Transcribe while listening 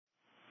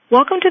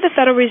Welcome to the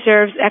Federal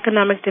Reserve's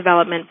Economic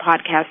Development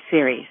Podcast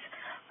Series.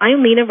 I'm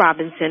Lena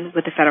Robinson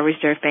with the Federal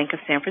Reserve Bank of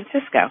San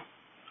Francisco.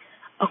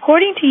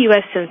 According to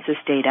U.S. Census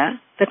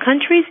data, the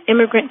country's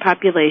immigrant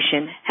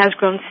population has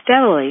grown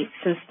steadily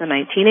since the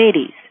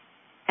 1980s.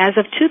 As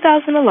of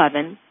 2011,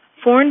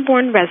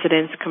 foreign-born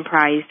residents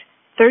comprised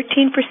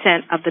 13%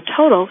 of the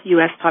total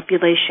U.S.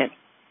 population.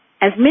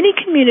 As many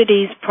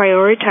communities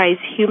prioritize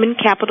human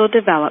capital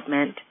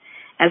development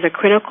as a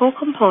critical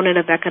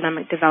component of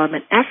economic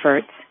development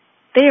efforts,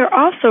 they are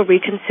also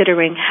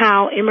reconsidering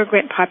how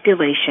immigrant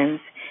populations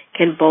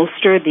can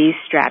bolster these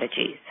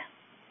strategies.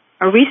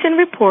 A recent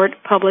report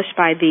published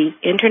by the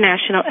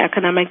International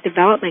Economic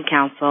Development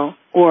Council,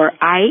 or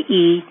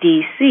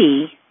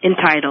IEDC,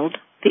 entitled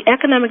The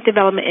Economic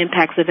Development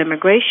Impacts of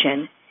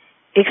Immigration,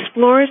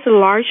 explores the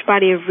large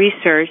body of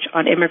research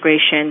on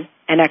immigration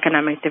and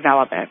economic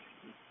development.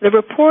 The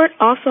report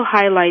also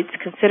highlights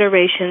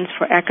considerations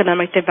for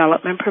economic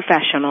development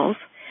professionals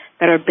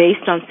that are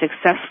based on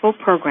successful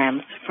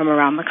programs from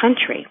around the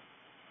country.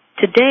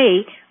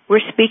 Today,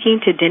 we're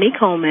speaking to Denny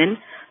Coleman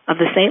of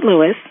the St.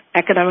 Louis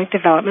Economic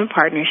Development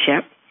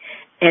Partnership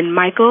and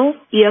Michael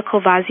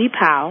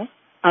Iacovazzi-Powell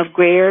of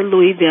Greater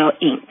Louisville,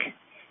 Inc.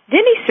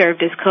 Denny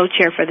served as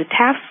co-chair for the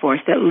task force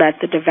that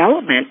led the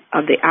development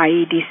of the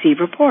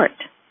IEDC report.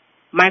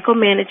 Michael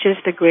manages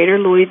the Greater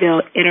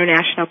Louisville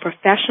International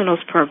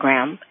Professionals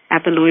Program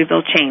at the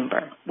Louisville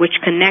Chamber, which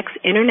connects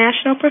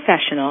international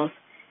professionals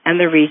and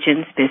the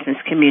region's business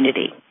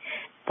community.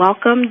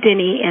 Welcome,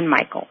 Denny and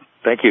Michael.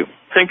 Thank you.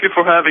 Thank you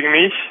for having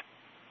me.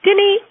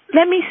 Denny,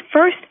 let me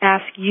first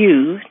ask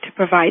you to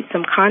provide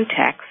some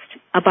context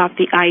about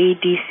the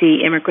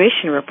IEDC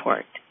immigration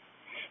report.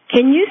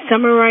 Can you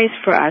summarize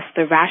for us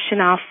the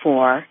rationale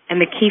for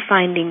and the key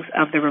findings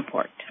of the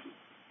report?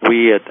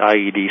 We at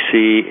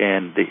IEDC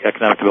and the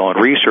Economic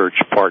Development Research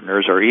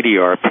Partners, or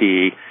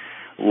EDRP,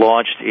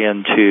 launched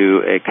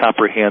into a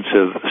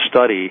comprehensive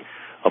study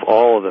of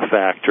all of the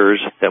factors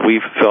that we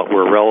felt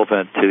were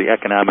relevant to the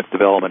economic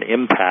development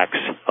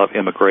impacts of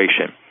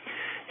immigration,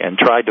 and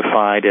tried to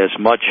find as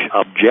much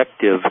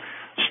objective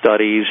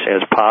studies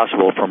as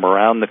possible from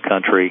around the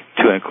country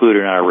to include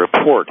in our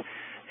report.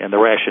 And the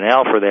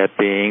rationale for that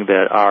being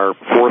that our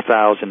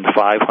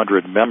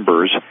 4,500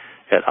 members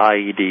at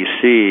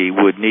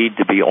IEDC would need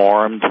to be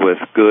armed with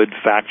good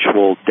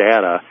factual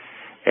data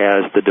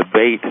as the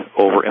debate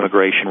over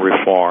immigration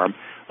reform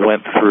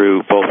went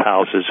through both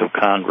houses of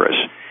Congress.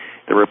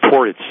 The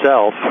report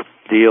itself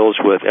deals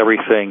with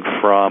everything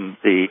from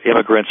the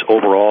immigrants'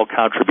 overall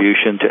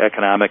contribution to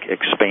economic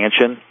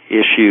expansion,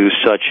 issues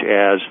such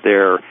as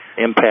their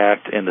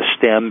impact in the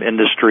STEM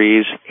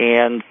industries,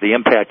 and the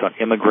impact on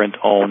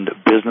immigrant-owned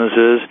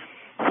businesses.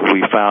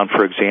 We found,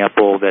 for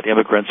example, that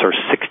immigrants are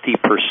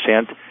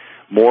 60%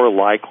 more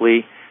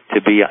likely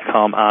to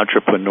become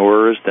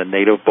entrepreneurs than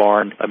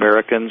native-born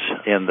Americans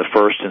in the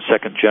first and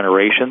second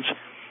generations.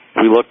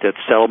 We looked at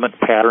settlement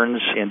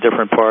patterns in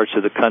different parts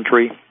of the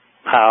country,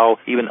 how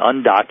even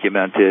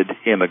undocumented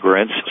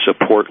immigrants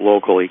support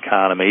local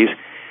economies,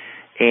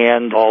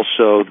 and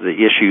also the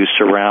issues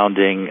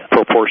surrounding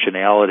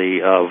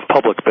proportionality of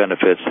public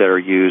benefits that are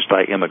used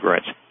by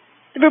immigrants.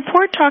 The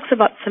report talks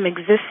about some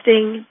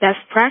existing best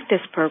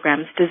practice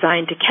programs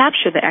designed to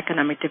capture the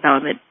economic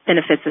development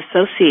benefits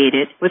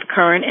associated with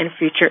current and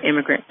future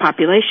immigrant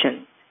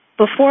populations.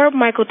 Before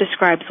Michael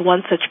describes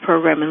one such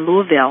program in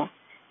Louisville,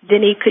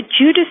 Denny, could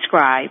you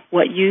describe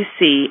what you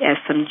see as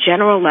some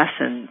general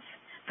lessons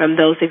from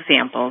those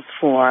examples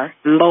for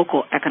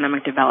local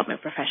economic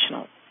development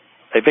professionals?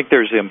 I think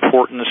there's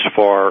importance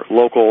for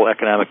local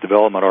economic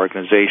development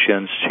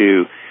organizations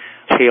to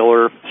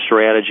tailor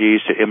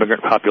strategies to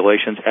immigrant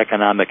populations'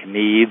 economic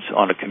needs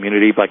on a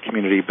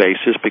community-by-community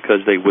basis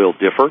because they will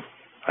differ.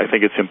 I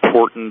think it's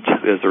important,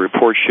 as the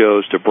report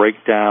shows, to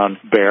break down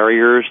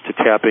barriers to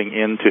tapping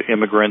into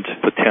immigrant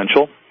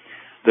potential.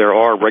 There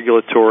are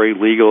regulatory,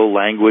 legal,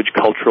 language,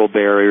 cultural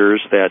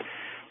barriers that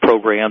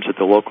programs at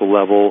the local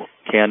level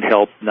can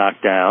help knock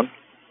down.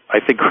 I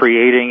think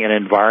creating an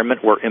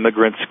environment where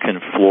immigrants can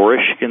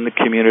flourish in the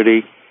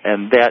community,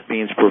 and that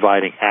means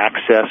providing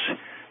access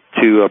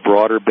to a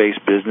broader-based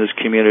business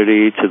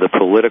community, to the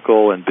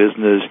political and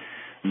business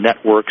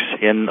networks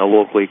in a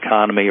local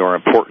economy, are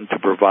important to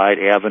provide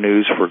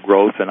avenues for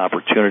growth and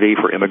opportunity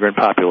for immigrant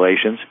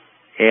populations.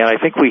 And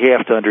I think we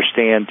have to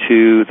understand,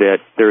 too, that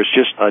there's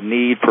just a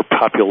need for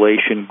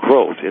population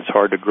growth. It's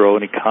hard to grow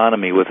an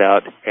economy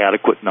without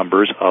adequate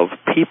numbers of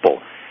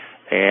people.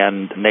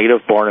 And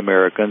native-born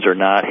Americans are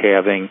not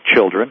having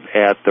children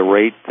at the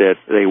rate that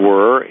they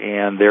were,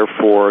 and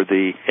therefore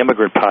the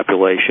immigrant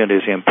population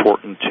is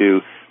important to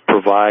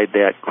provide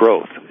that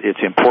growth. It's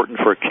important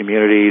for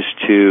communities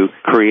to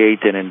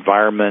create an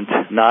environment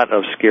not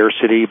of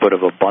scarcity but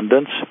of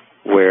abundance,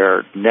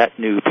 where net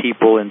new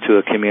people into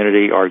a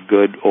community are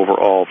good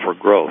overall for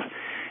growth.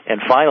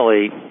 And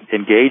finally,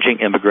 engaging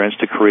immigrants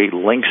to create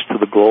links to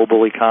the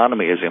global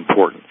economy is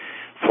important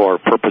for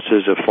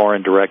purposes of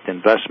foreign direct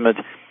investment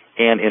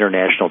and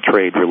international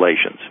trade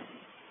relations.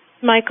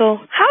 Michael,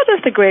 how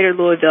does the Greater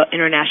Louisville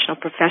International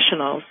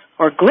Professionals,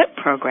 or GLIP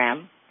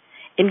program,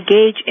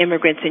 engage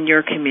immigrants in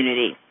your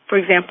community? For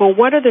example,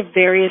 what are the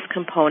various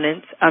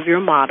components of your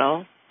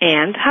model,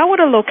 and how would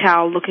a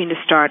locale looking to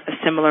start a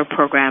similar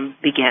program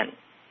begin?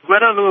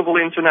 Greater Louisville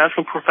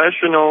International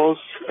Professionals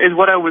is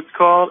what I would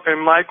call a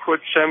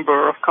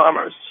micro-chamber of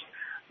commerce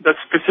that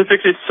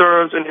specifically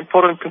serves an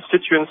important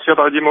constituency of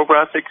our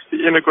demographics,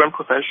 the immigrant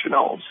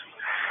professionals.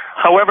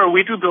 However,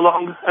 we do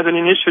belong as an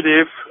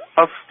initiative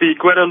of the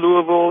Greater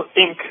Louisville,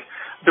 Inc.,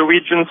 the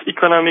region's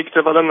economic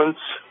development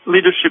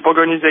leadership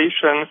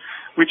organization,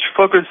 which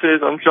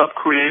focuses on job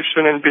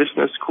creation and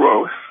business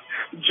growth.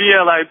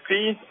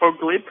 GLIP, or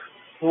GLIP,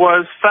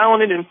 was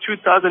founded in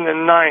 2009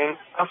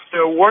 after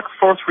a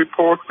workforce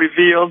report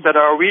revealed that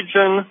our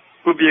region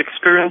would be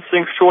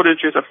experiencing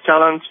shortages of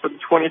talent for the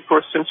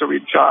 21st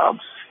century jobs.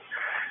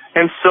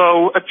 And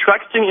so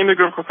attracting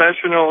immigrant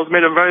professionals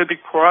made a very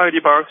big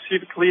priority by our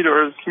civic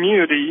leaders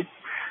community,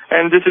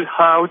 and this is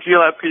how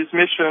GLIP's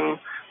mission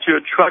to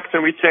attract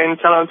and retain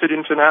talented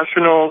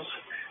internationals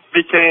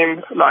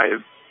became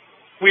live.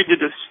 We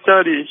did a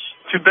study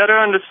to better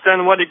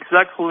understand what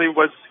exactly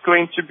was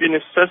going to be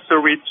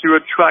necessary to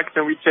attract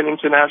and retain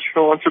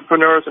international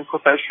entrepreneurs and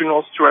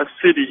professionals to our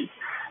city.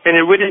 And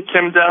it really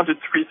came down to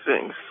three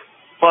things: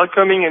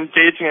 welcoming,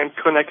 engaging, and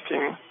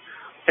connecting.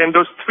 And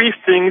those three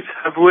things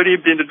have really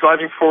been the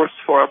driving force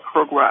for our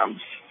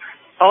programs.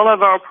 All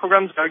of our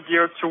programs are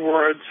geared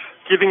towards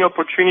giving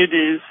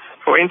opportunities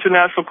for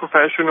international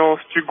professionals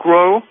to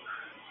grow,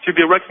 to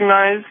be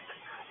recognized,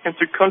 and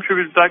to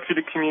contribute back to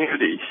the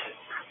community.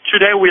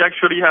 Today, we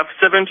actually have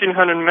 1,700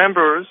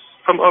 members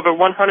from over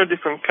 100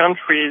 different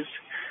countries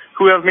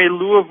who have made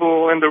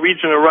Louisville and the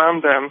region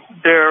around them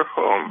their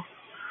home.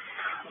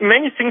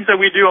 Many things that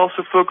we do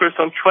also focus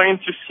on trying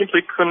to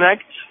simply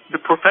connect the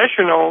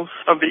professionals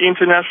of the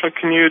international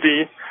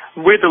community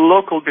with the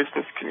local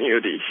business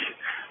community.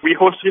 We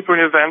host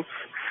different events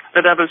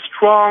that have a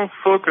strong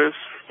focus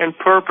and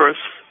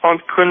purpose on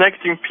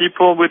connecting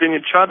people within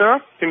each other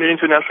in the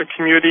international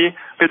community,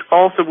 but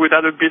also with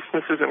other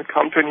businesses and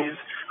companies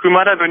who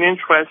might have an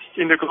interest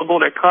in the global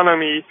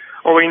economy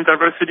or in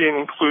diversity and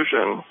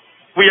inclusion.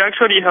 We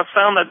actually have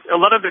found that a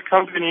lot of the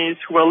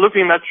companies who are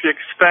looking at to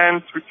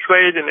expand through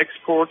trade and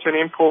exports and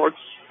imports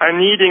are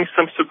needing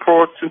some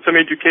support and some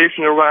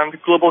education around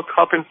global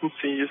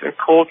competencies and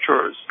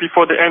cultures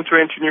before they enter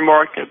into new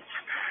markets.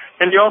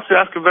 And you also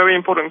ask a very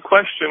important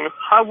question: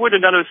 how would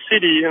another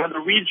city, another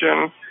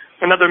region,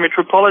 another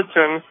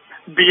metropolitan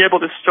be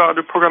able to start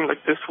a program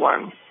like this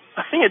one?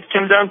 I think it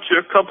came down to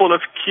a couple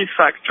of key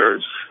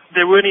factors.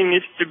 There really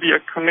needs to be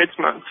a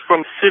commitment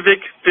from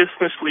civic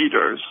business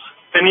leaders.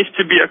 There needs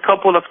to be a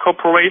couple of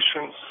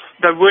corporations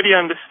that really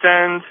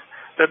understand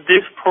that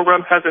this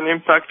program has an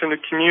impact on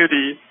the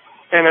community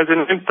and has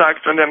an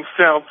impact on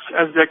themselves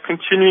as they're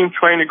continuing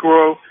trying to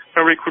grow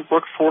and recruit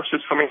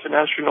workforces from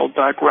international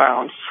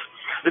backgrounds.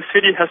 The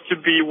city has to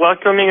be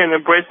welcoming and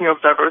embracing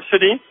of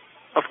diversity,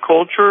 of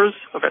cultures,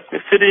 of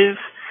ethnicities,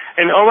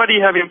 and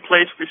already have in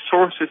place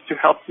resources to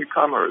help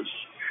newcomers.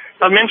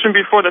 I mentioned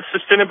before that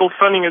sustainable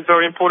funding is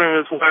very important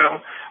as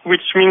well,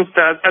 which means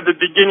that at the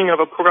beginning of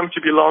a program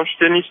to be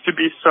launched, there needs to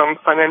be some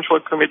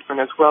financial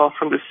commitment as well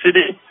from the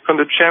city, from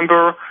the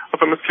chamber, or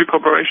from a few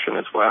corporations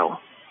as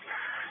well.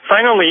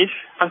 Finally,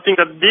 I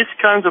think that these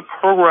kinds of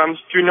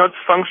programs do not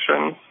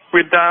function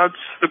without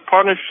the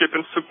partnership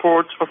and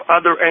support of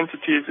other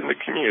entities in the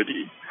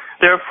community.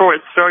 Therefore,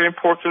 it's very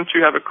important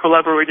to have a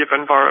collaborative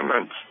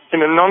environment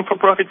in the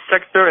non-for-profit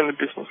sector and the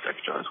business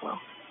sector as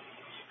well.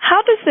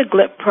 How does the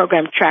GLIP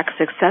program track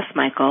success,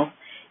 Michael?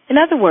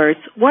 In other words,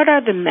 what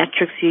are the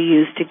metrics you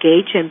use to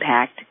gauge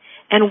impact,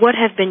 and what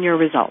have been your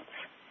results?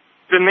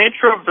 The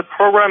nature of the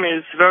program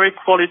is very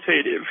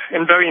qualitative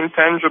and very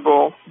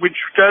intangible,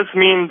 which does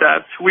mean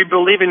that we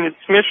believe in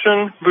its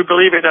mission, we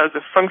believe it has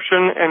a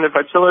function and a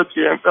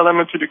vitality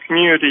element to the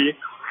community,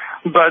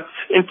 but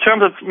in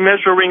terms of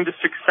measuring the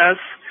success,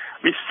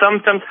 we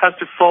sometimes have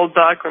to fall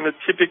back on the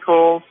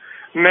typical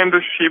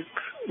membership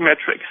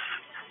metrics.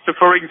 So,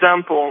 for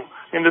example,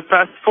 in the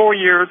past 4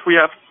 years, we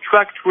have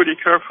tracked really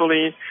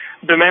carefully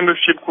the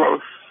membership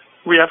growth.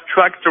 We have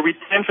tracked the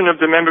retention of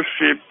the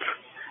membership.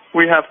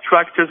 We have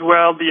tracked as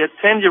well the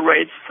attendee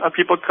rates of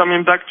people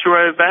coming back to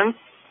our events.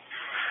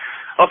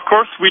 Of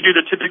course, we do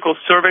the typical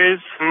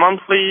surveys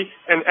monthly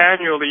and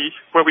annually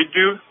where we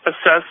do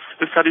assess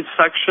the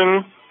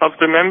satisfaction of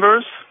the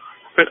members,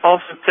 but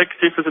also take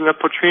this as an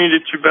opportunity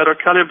to better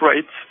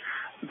calibrate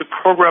the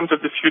programs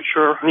of the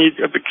future needs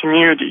of the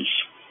community.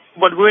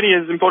 What really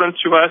is important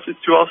to us is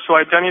to also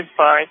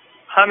identify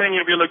how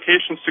many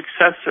relocation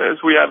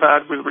successes we have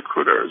had with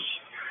recruiters.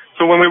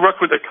 So when we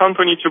work with a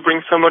company to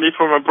bring somebody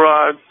from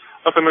abroad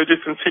or from a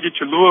different city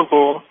to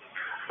Louisville,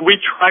 we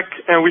track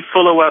and we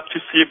follow up to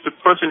see if the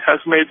person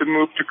has made the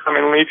move to come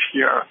and live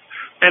here.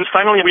 And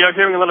finally, we are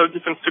hearing a lot of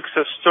different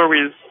success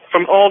stories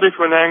from all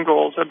different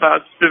angles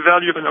about the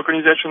value of an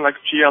organization like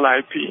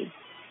GLIP.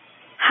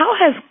 How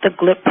has the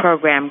GLIP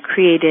program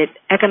created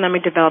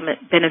economic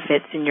development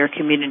benefits in your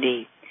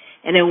community?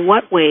 And in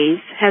what ways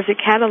has it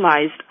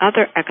catalyzed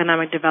other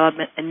economic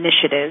development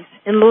initiatives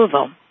in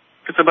Louisville?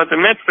 It's about the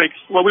metrics.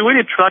 What we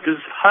really track is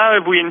how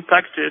have we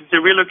impacted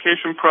the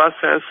relocation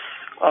process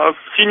of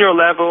senior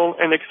level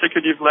and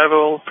executive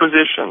level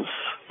positions.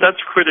 That's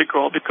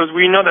critical because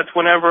we know that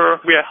whenever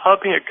we are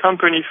helping a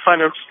company find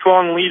a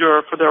strong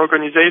leader for their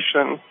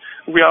organization,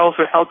 we are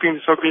also helping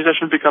this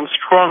organization become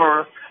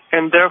stronger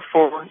and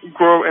therefore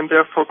grow and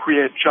therefore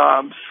create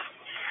jobs.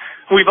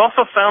 We've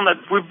also found that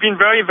we've been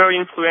very, very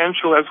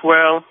influential as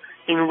well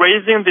in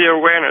raising the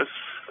awareness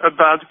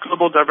about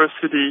global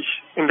diversity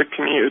in the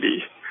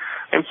community.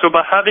 And so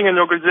by having an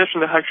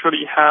organization that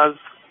actually has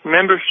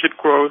membership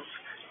growth,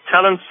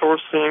 talent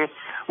sourcing,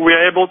 we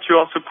are able to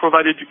also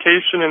provide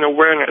education and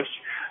awareness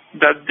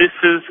that this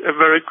is a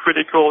very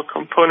critical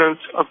component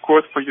of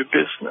growth for your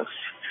business.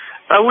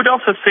 I would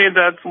also say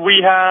that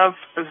we have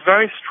a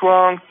very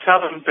strong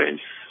talent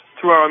base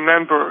through our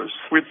members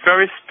with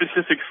very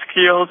specific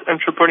skills,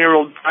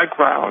 entrepreneurial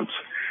backgrounds.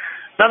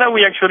 Now that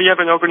we actually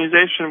have an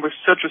organization with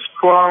such a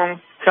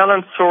strong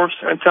talent source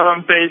and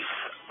talent base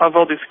of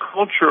all these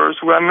cultures,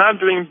 we are now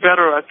doing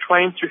better at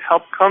trying to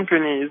help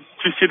companies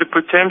to see the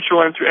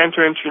potential and to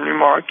enter into new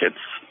markets.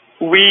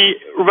 We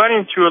run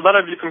into a lot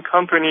of different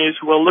companies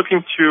who are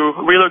looking to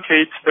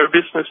relocate their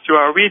business to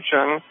our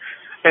region,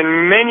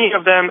 and many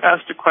of them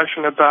ask the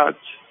question about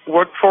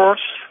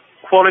workforce,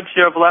 quality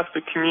of life of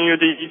the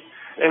community,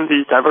 and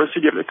the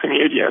diversity of the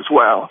community as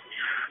well.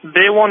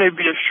 They want to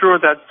be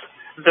assured that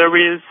there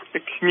is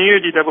a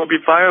community that will be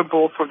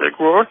viable for their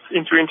growth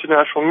into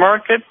international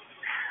markets,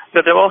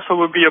 that there also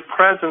will be a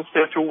presence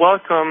there to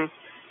welcome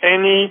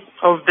any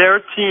of their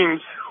teams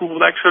who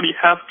will actually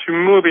have to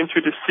move into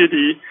the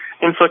city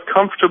and feel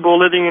comfortable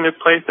living in a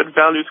place that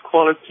values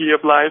quality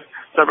of life,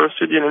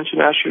 diversity, and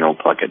international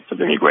pockets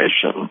of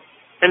immigration.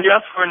 And you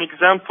asked for an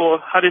example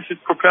of how this is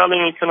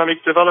propelling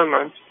economic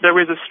development. There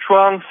is a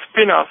strong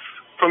spin-off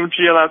from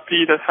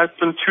GLRP that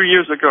happened 2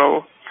 years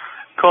ago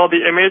called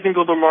the Amazing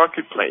Global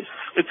Marketplace.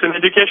 It's an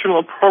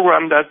educational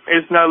program that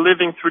is now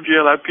living through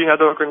GLRP and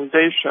other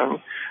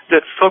organizations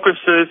that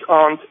focuses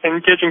on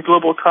engaging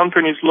global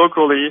companies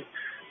locally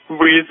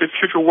with the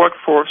future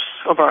workforce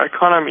of our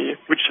economy,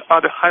 which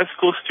are the high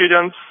school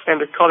students and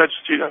the college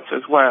students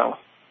as well.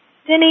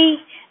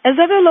 Denny, as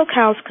other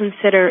locales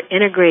consider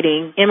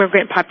integrating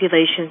immigrant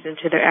populations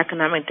into their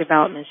economic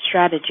development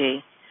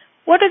strategy,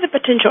 what are the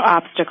potential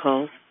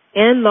obstacles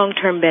and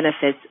long-term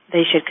benefits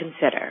they should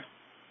consider?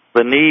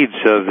 The needs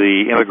of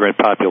the immigrant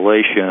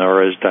population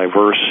are as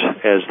diverse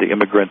as the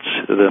immigrants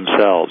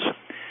themselves.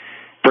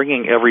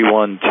 Bringing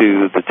everyone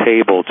to the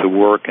table to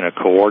work in a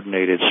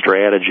coordinated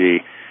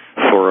strategy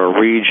for a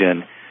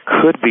region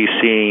could be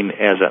seen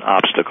as an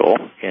obstacle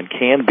and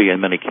can be in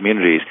many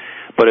communities,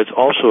 but it's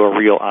also a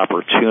real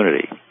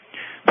opportunity.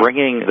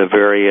 Bringing the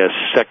various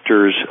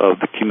sectors of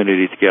the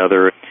community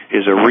together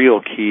is a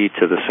real key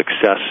to the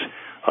success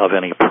of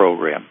any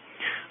program.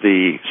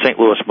 The St.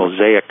 Louis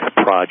Mosaic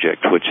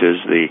Project, which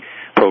is the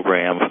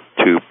program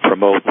to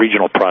promote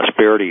regional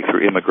prosperity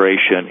through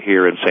immigration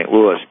here in St.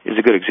 Louis, is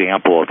a good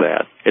example of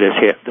that. It has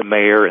had the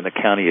mayor and the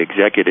county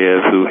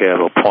executive who have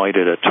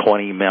appointed a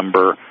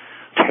 20-member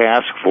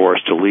task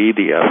force to lead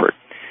the effort.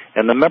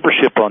 And the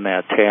membership on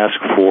that task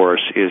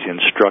force is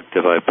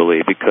instructive, I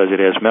believe, because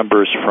it has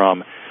members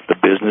from the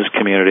business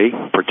community,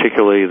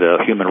 particularly the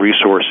human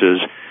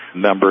resources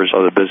members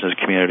of the business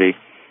community,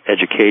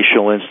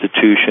 educational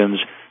institutions,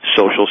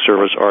 social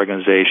service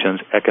organizations,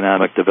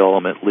 economic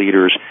development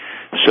leaders.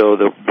 So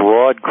the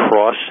broad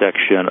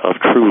cross-section of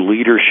true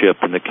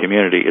leadership in the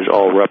community is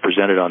all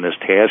represented on this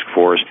task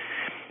force.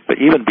 But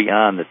even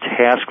beyond the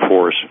task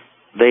force,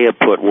 they have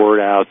put word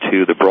out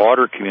to the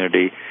broader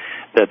community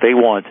that they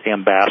want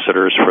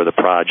ambassadors for the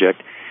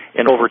project.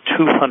 And over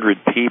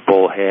 200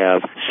 people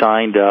have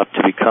signed up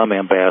to become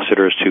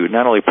ambassadors to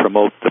not only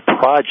promote the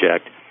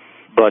project,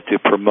 but to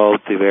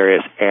promote the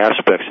various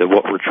aspects of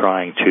what we're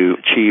trying to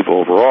achieve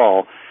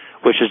overall,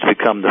 which has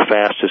become the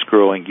fastest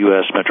growing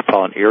U.S.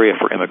 metropolitan area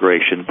for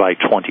immigration by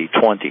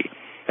 2020.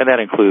 And that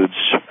includes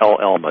all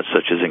elements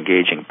such as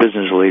engaging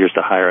business leaders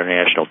to hire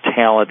national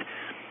talent,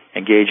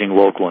 engaging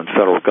local and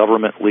federal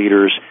government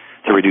leaders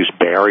to reduce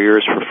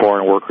barriers for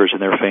foreign workers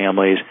and their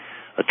families,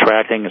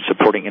 attracting and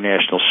supporting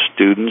international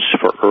students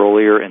for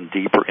earlier and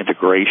deeper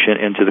integration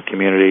into the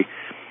community,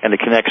 and to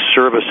connect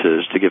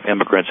services to give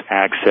immigrants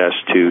access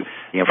to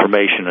the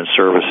information and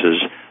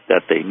services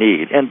that they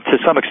need, and to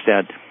some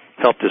extent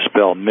help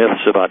dispel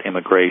myths about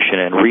immigration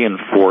and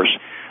reinforce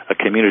a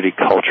community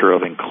culture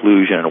of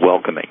inclusion and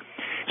welcoming.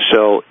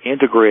 So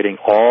integrating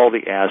all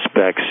the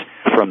aspects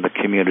from the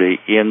community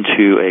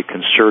into a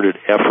concerted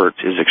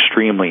effort is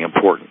extremely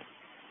important.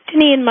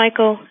 Denny and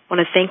Michael, I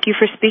want to thank you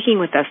for speaking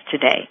with us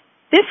today.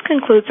 This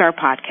concludes our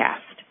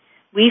podcast.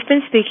 We've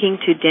been speaking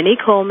to Denny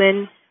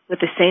Coleman with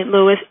the St.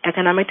 Louis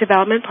Economic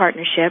Development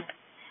Partnership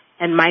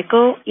and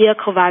Michael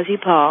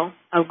Iacovazzi-Paul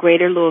of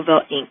Greater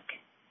Louisville, Inc.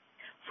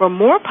 For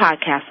more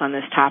podcasts on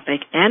this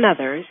topic and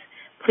others,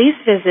 please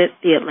visit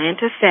the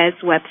Atlanta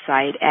Fed's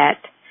website at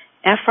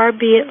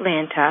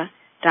frbatlanta.org.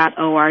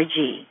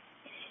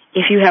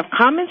 If you have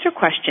comments or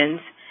questions,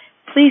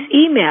 please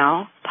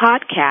email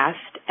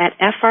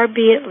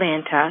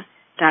podcast@frbatlanta.org.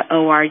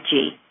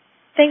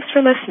 Thanks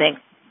for listening.